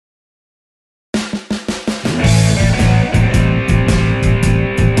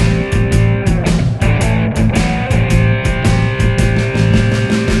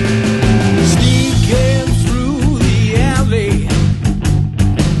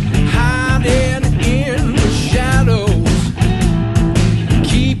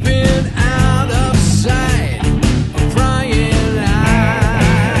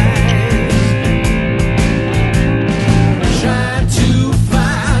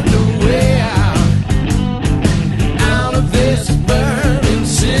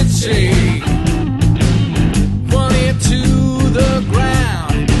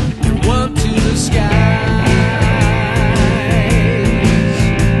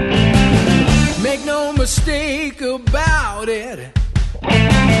mistake about it.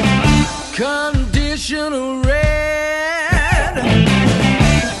 Conditional red.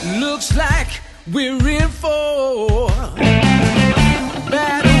 Looks like we're in for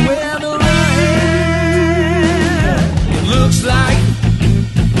bad weather ahead. It looks like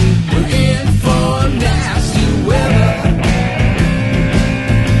we're in for nasty weather.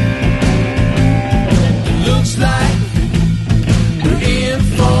 It looks like we're in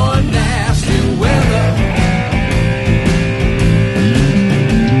for nasty weather.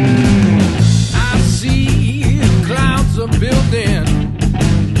 I see clouds are building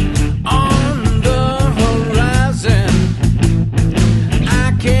on the horizon. I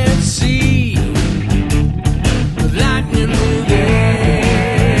can't see the lightning moving.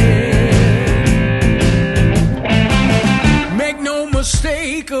 Make no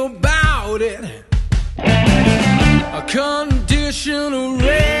mistake about it. A conditional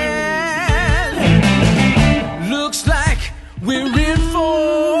red. Looks like we're in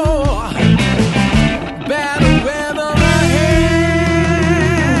for bad weather ahead.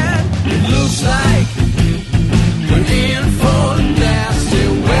 It looks like we're in for nasty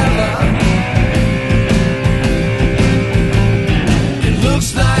weather. It looks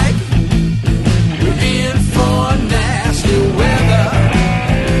like we're in for nasty weather.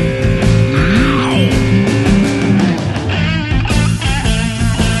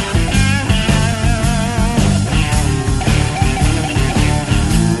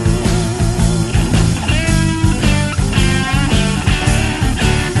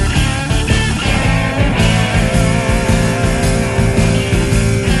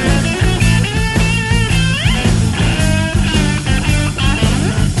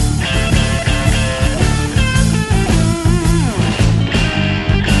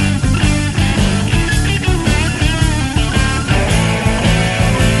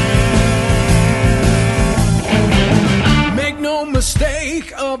 Make no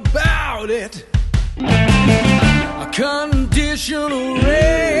mistake about it. A conditional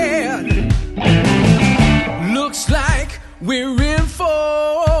red. Looks like we're in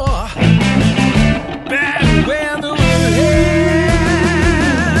for bad weather ahead.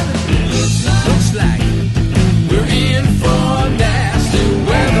 Looks like we're in for nasty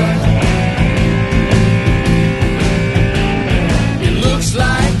weather. It looks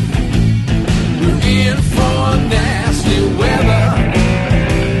like we're in for nasty weather.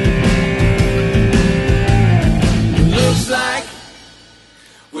 It looks like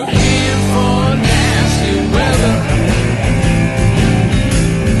we're in for nasty weather.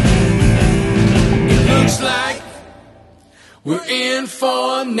 It looks like we're in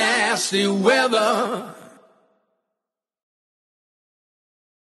for nasty weather.